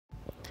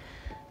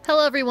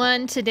Hello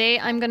everyone, today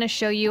I'm going to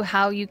show you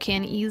how you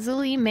can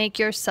easily make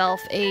yourself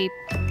a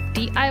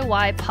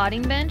DIY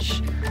potting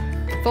bench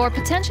for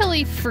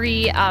potentially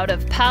free out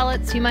of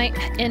pallets. You might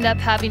end up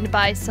having to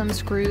buy some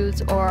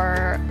screws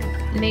or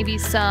maybe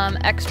some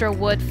extra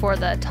wood for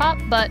the top,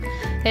 but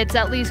it's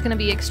at least going to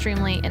be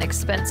extremely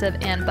inexpensive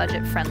and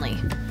budget friendly.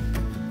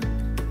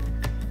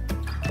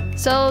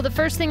 So the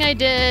first thing I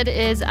did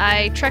is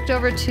I trekked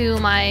over to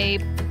my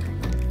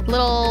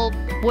little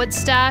wood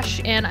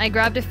stash and I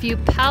grabbed a few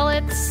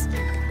pallets.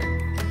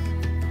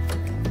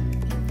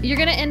 You're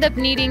gonna end up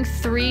needing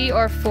 3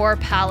 or 4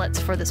 pallets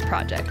for this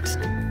project.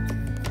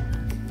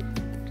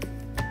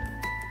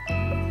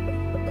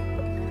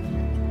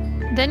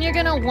 Then you're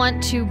gonna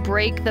want to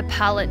break the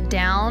pallet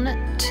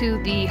down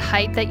to the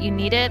height that you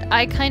need it.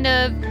 I kind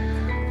of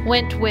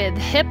went with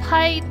hip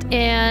height,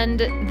 and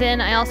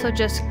then I also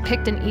just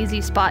picked an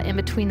easy spot in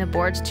between the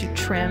boards to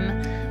trim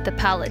the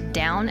pallet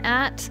down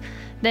at.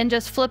 Then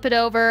just flip it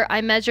over. I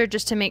measured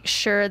just to make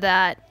sure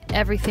that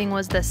everything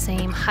was the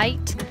same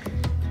height,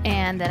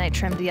 and then I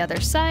trimmed the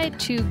other side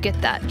to get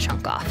that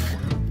chunk off.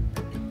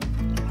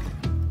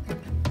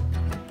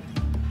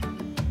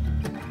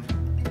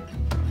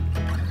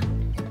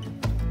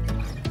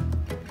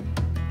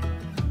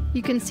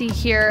 You can see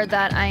here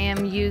that I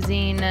am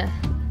using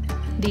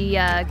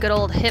the good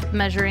old hip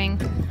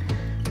measuring.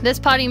 This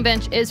potting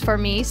bench is for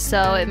me,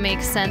 so it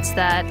makes sense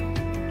that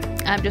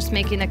I'm just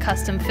making a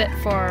custom fit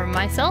for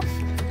myself,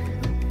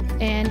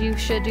 and you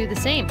should do the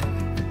same.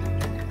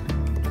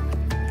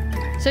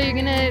 So you're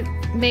gonna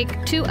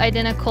make 2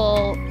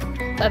 identical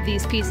of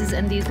these pieces,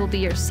 and these will be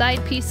your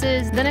side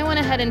pieces. Then I went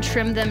ahead and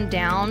trimmed them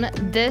down.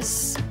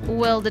 This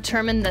will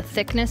determine the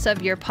thickness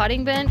of your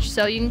potting bench,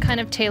 so you can kind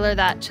of tailor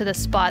that to the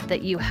spot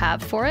that you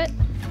have for it.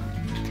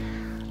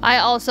 I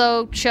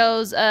also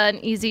chose an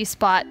easy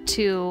spot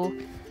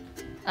to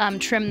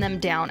trim them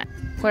down,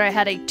 where I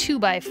had a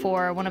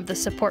 2x4, one of the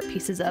support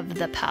pieces of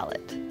the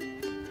pallet.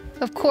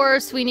 Of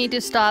course, we need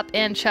to stop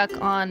and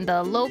check on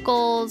the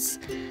locals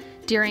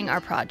during our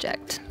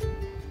project.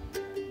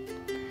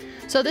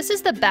 So this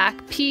is the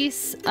back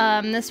piece.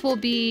 This will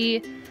be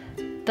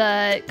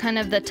the kind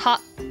of the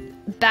top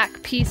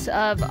back piece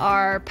of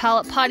our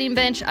pallet potting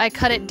bench. I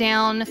cut it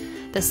down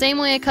the same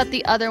way I cut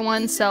the other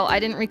one, so I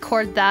didn't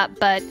record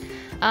that, but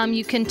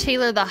you can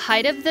tailor the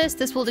height of this.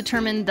 This will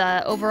determine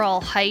the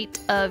overall height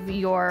of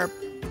your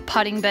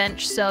potting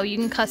bench, so you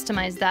can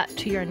customize that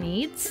to your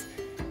needs.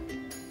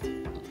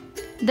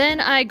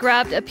 Then I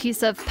grabbed a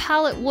piece of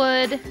pallet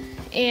wood,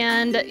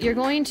 and you're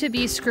going to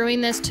be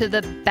screwing this to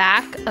the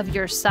back of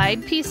your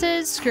side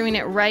pieces, screwing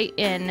it right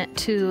in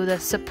to the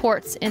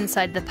supports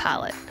inside the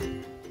pallet.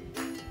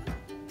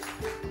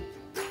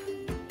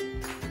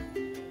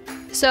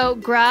 So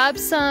grab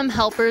some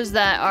helpers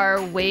that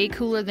are way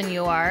cooler than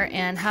you are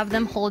and have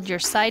them hold your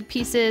side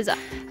pieces.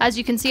 As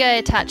you can see, I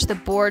attached the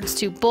boards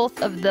to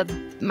both of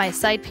my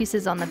side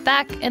pieces on the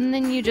back, and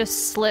then you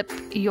just slip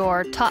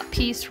your top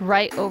piece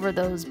right over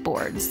those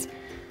boards.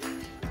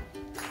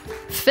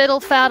 Fiddle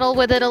faddle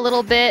with it a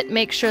little bit,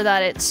 make sure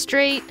that it's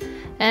straight,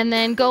 and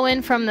then go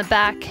in from the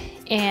back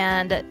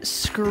and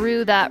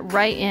screw that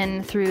right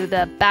in through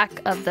the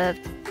back of the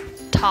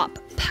top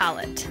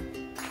pallet.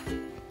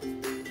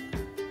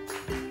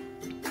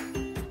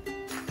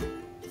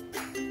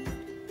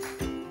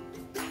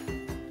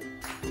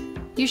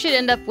 You should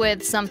end up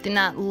with something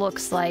that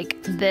looks like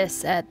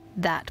this at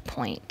that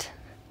point.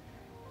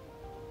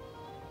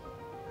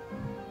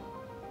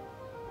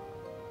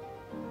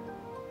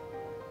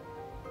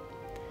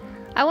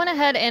 I went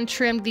ahead and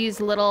trimmed these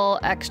little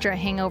extra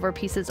hangover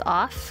pieces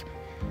off,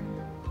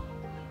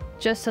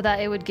 just so that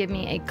it would give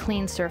me a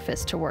clean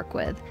surface to work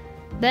with.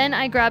 Then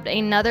I grabbed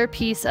another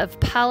piece of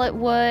pallet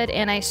wood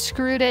and I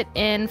screwed it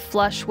in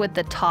flush with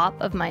the top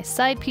of my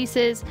side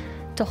pieces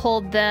to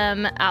hold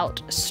them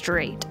out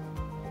straight.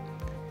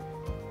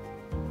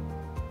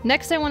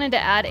 Next, I wanted to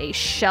add a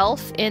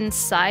shelf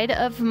inside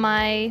of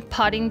my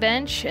potting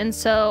bench, and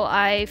so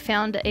I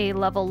found a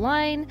level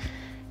line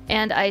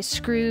and I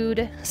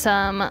screwed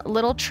some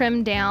little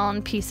trimmed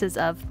down pieces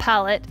of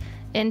pallet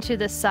into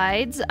the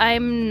sides.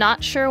 I'm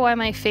not sure why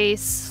my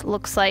face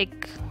looks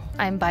like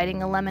I'm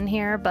biting a lemon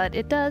here, but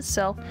it does,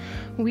 so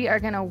we are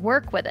gonna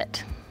work with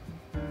it.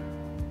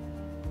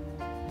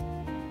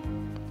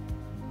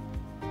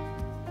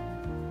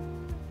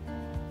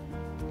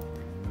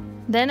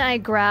 Then I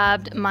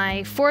grabbed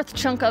my 4th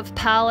chunk of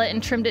pallet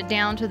and trimmed it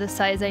down to the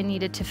size I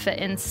needed to fit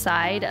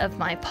inside of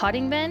my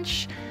potting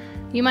bench.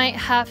 You might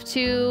have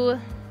to,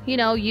 you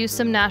know, use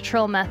some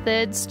natural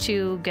methods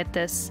to get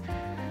this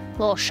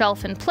little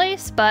shelf in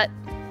place, but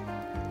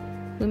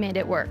we made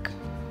it work.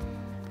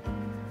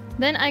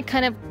 Then I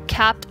kind of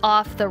capped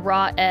off the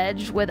raw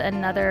edge with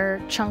another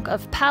chunk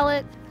of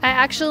pallet. I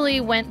actually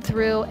went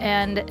through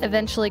and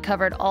eventually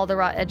covered all the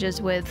raw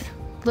edges with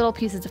little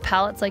pieces of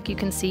pallets like you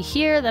can see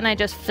here. Then I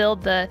just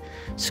filled the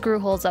screw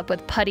holes up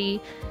with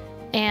putty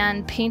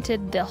and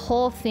painted the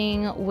whole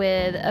thing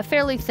with a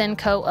fairly thin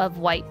coat of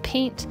white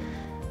paint.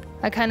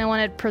 I kind of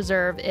wanted to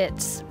preserve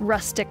its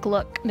rustic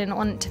look. I didn't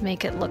want it to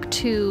make it look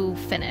too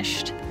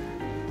finished.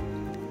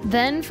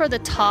 Then for the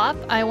top,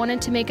 I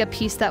wanted to make a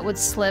piece that would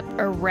slip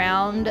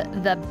around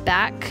the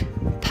back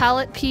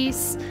pallet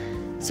piece.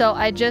 So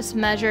I just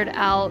measured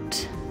out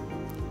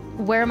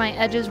where my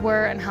edges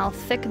were and how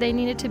thick they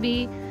needed to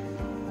be.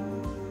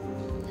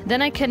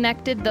 Then I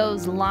connected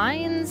those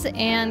lines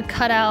and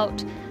cut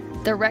out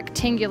the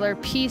rectangular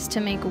piece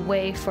to make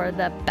way for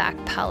the back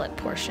pallet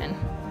portion.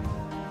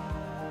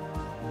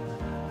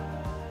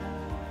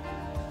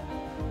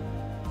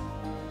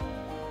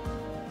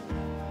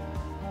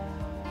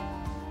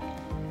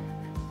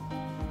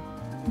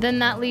 Then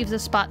that leaves a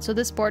spot so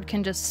this board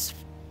can just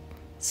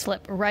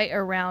slip right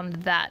around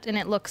that, and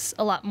it looks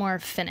a lot more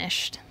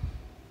finished.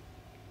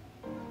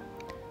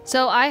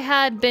 So I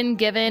had been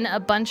given a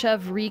bunch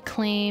of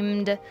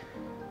reclaimed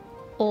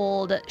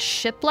old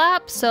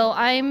shiplap, so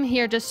I'm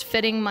here just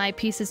fitting my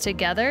pieces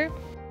together.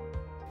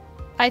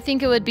 I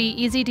think it would be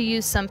easy to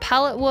use some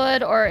pallet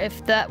wood, or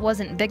if that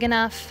wasn't big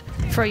enough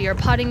for your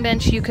potting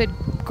bench, you could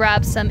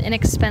grab some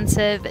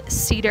inexpensive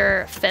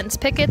cedar fence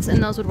pickets,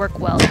 and those would work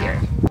well here.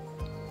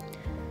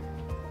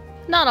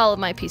 Not all of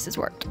my pieces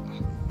worked.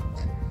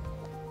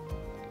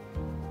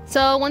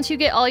 So once you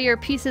get all your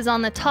pieces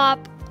on the top,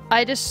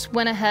 I just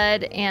went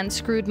ahead and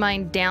screwed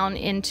mine down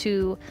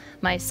into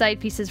my side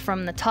pieces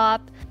from the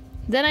top.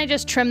 Then I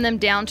just trimmed them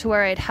down to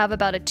where I'd have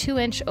about a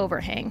 2-inch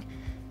overhang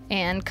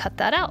and cut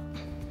that out.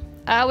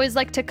 I always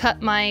like to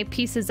cut my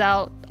pieces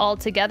out all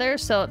together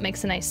so it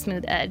makes a nice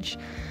smooth edge.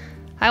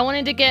 I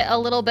wanted to get a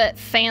little bit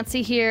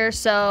fancy here,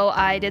 so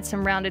I did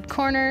some rounded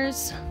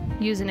corners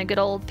using a good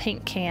old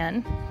paint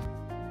can.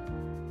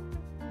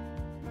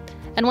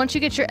 And once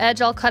you get your edge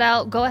all cut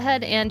out, go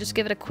ahead and just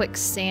give it a quick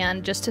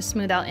sand just to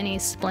smooth out any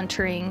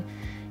splintering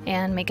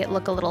and make it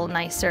look a little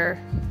nicer.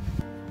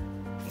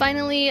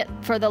 Finally,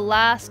 for the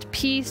last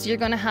piece, you're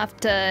going to have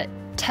to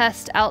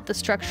test out the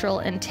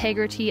structural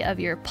integrity of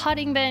your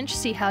potting bench,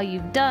 see how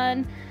you've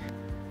done.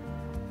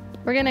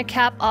 We're going to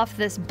cap off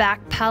this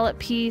back pallet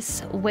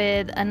piece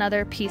with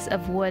another piece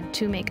of wood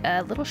to make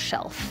a little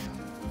shelf.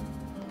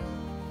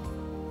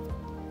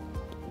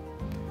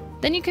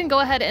 Then you can go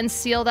ahead and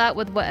seal that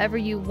with whatever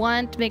you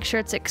want. Make sure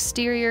it's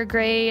exterior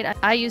grade.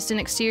 I used an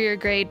exterior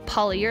grade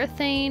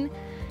polyurethane.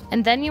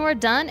 And then you are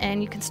done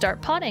and you can start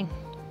potting.